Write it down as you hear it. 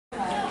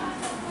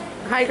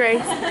Hi,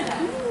 Grace.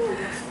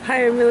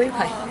 Hi, Emily.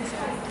 Hi.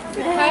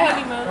 Hi,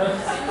 honeymoon.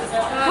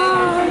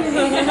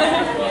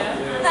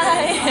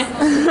 Hi.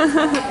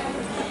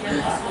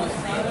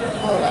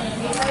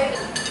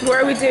 What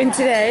are we doing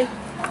today?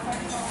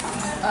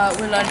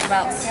 We're learning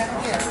about.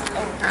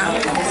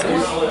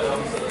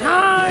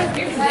 Hi.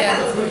 Yeah.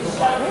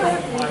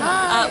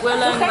 We're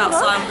learning about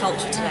Siam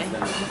Culture today.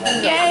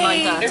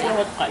 Yay.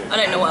 9:30. I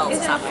don't know what else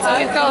is happening. So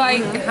we've got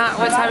like,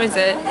 what time is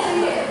it?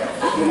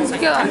 It's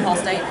like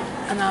 8:10.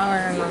 An hour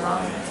and a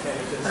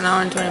half. An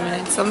hour and 20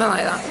 minutes, something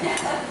like that.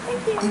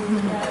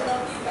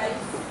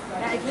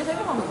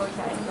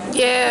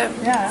 Yeah,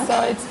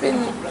 so it's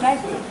been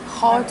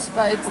hot,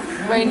 but it's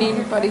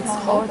raining, but it's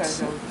hot.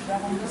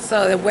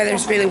 So the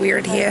weather's really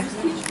weird here.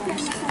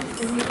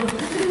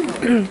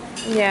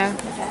 Yeah.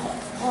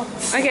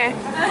 Okay.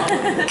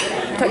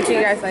 Talk to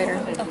you guys later.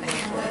 Do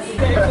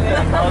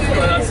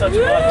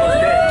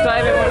I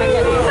even want to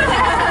get you?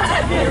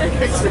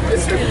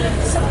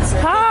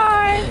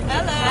 Hi!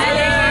 Hello!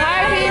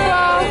 Hi,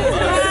 people!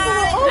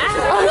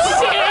 Oh,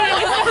 shit!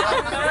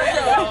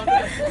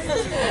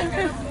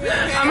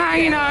 I'm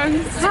hanging on.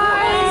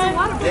 Hi!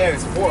 Yeah,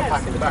 it's a water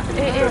pack in the back.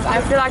 It is.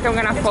 I feel like I'm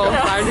gonna fall, so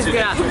I'm just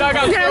gonna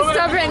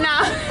stop it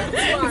now.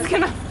 It's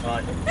gonna.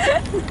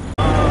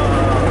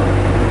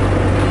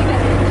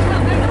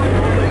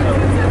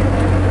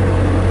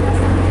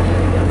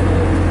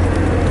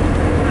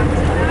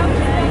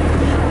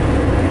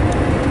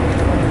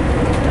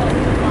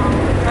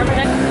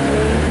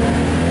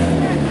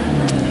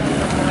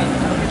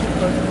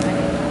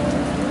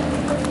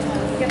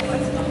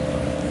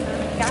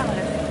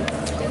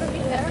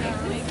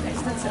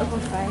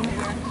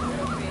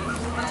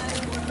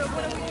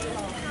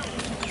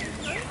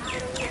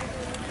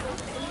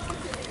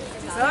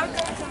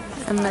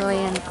 A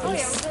million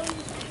please.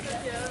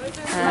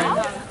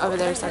 Over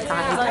there's our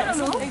guide.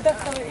 Ik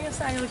dacht dat we eerst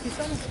eigenlijk iets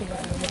anders gingen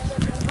doen.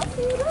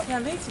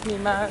 Ja, weet ik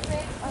niet, maar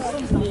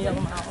soms niet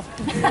helemaal.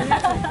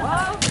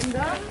 Wauw, en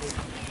dan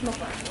nog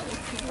wat.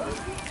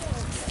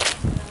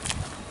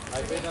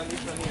 Ik weet dan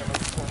niet wanneer, want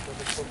ik zag dat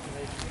ik voor een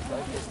beetje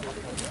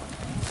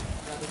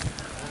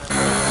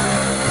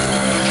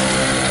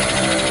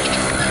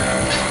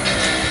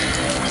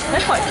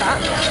they're quite fat.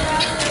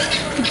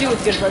 Could do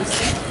with good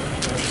roasting.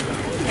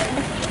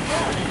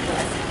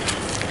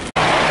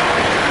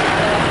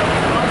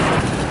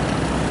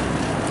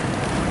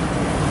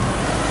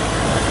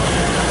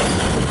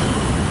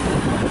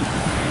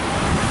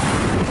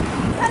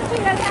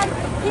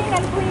 King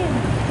and Queen.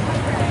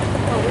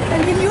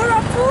 And in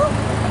Europe too?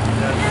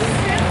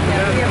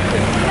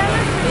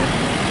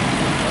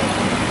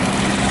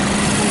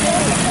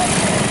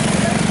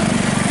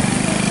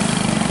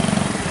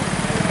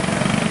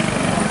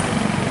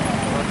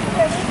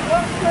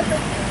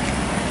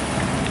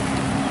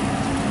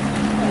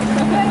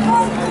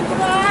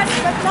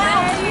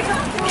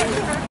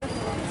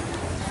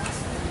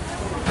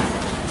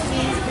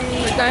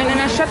 We're going in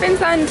a shopping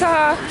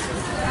centre.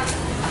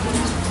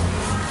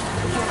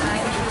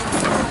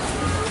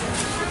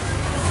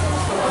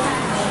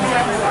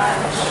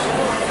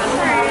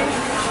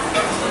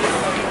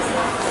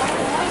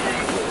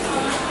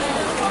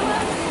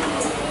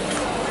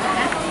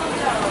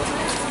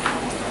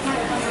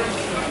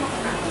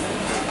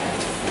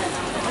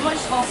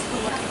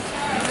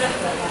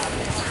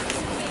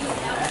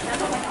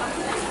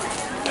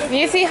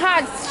 You see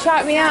hats,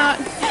 shout me out.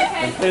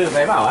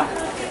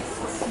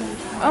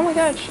 Oh my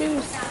god,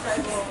 shoes.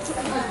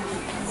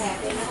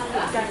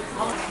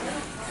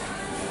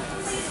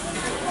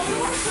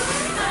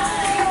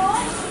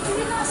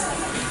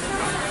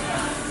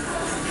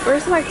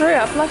 Where's my crew?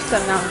 I've lost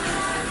them now.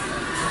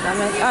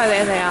 Damn it. Oh,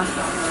 there they are.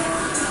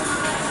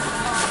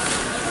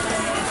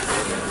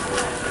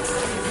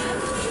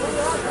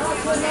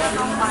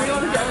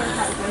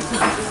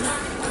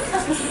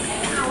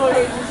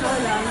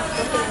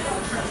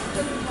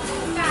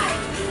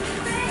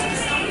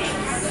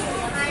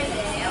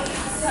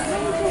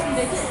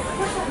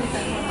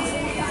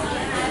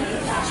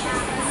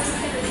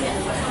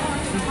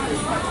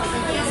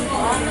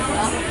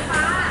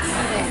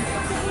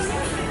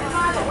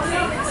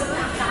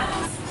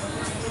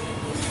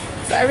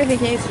 So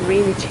everything is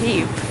really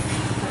cheap.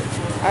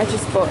 I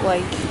just bought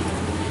like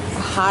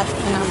a hat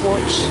and a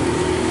watch.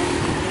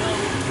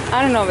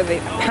 I don't know what the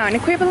pound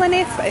equivalent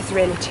is, but it's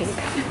really cheap.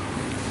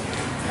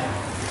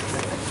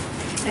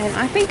 And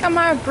I think I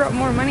might have brought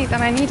more money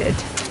than I needed.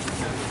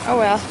 Oh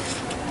well.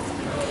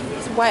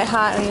 It's a white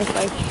hat and it's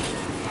like,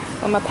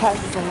 well, my purse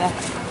is in there.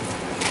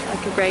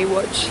 Like a grey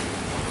watch.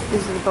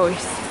 These are the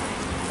boys.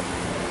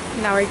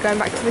 Now we're going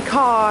back to the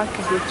car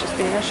because we've just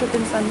been in a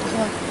shopping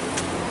centre.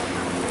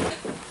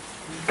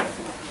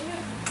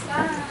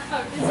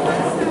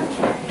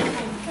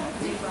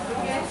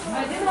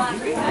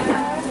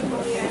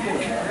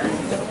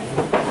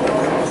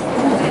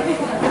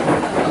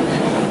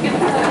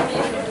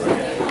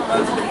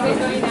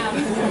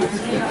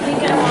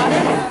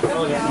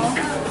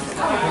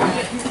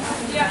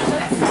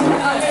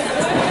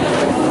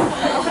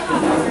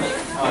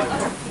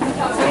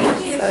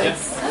 So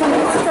it's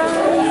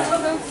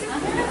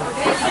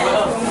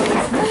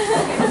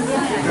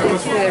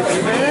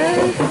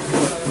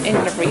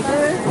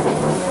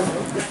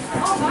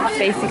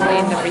probably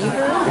in the river.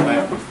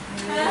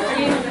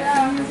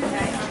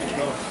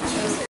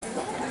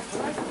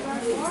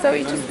 So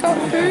we just got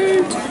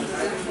food.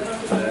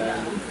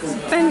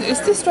 Then is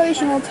this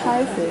traditional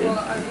Thai food?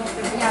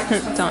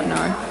 Don't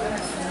know.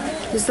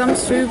 There's some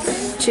soup,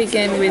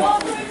 chicken with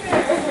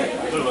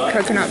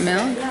coconut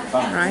milk,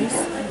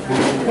 rice,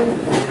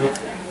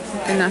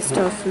 and that's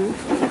tofu,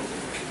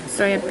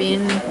 soya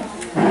bean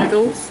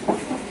noodles,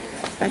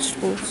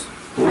 vegetables.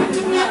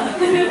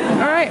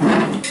 Alright.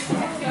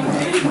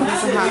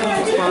 That's a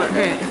hat spot.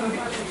 Okay.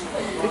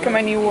 Look at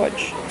my new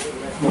watch.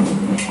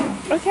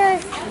 Okay.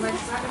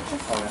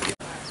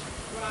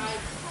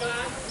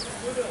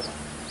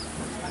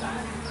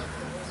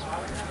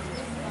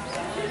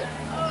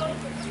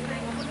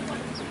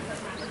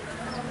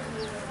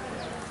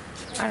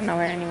 I don't know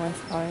where anyone's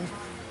going.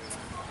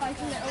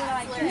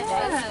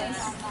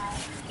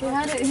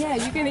 Yeah,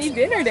 you can eat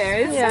dinner there.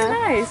 It's so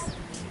nice.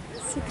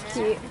 Super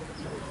cute.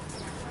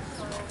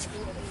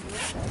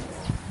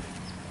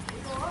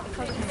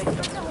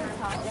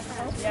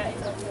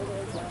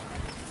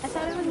 I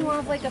thought it was more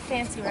of like a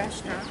fancy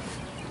restaurant.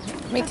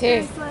 Me too.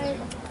 It's like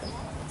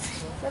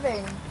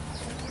living.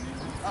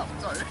 Oh,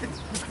 sorry.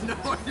 No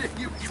idea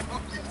you were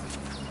talking.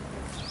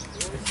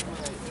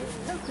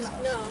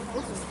 No.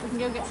 We can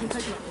go get some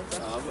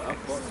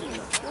coconut water.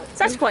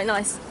 It's actually quite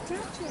nice.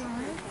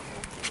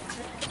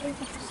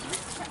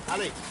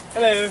 Ali,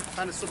 Hello.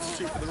 find a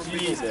substitute for the rugby.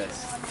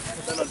 Jesus.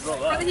 Then I'd drop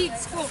that.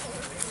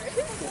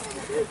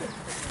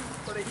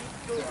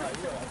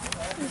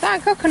 Is that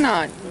a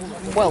coconut?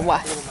 Well,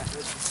 what?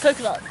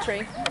 Coconut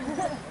tree.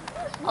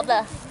 Up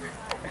there.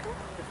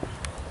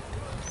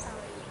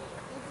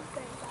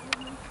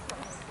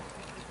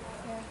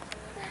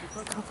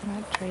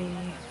 Coconut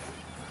tree.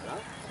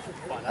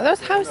 Are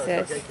those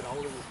houses?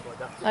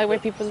 Like where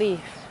people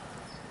live?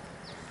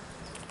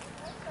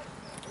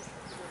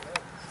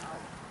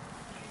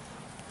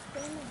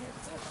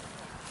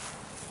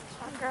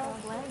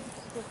 Girl's leg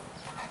just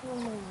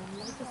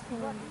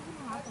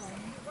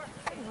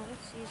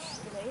she's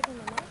laid in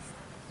the nest.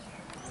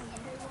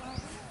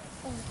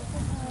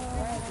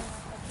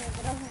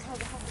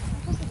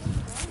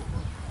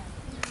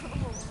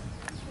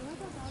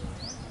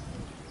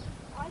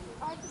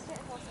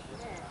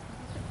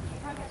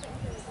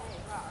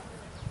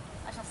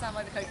 I shall stand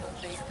by the coconut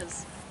tree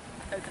because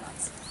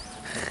coconuts.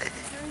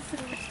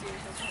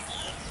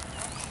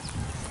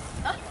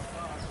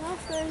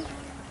 Nothing.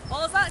 What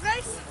was that,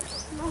 Grace?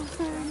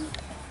 Nothing.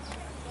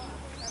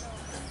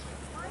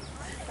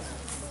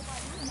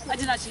 I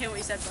didn't actually hear what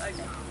you said, but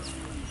okay.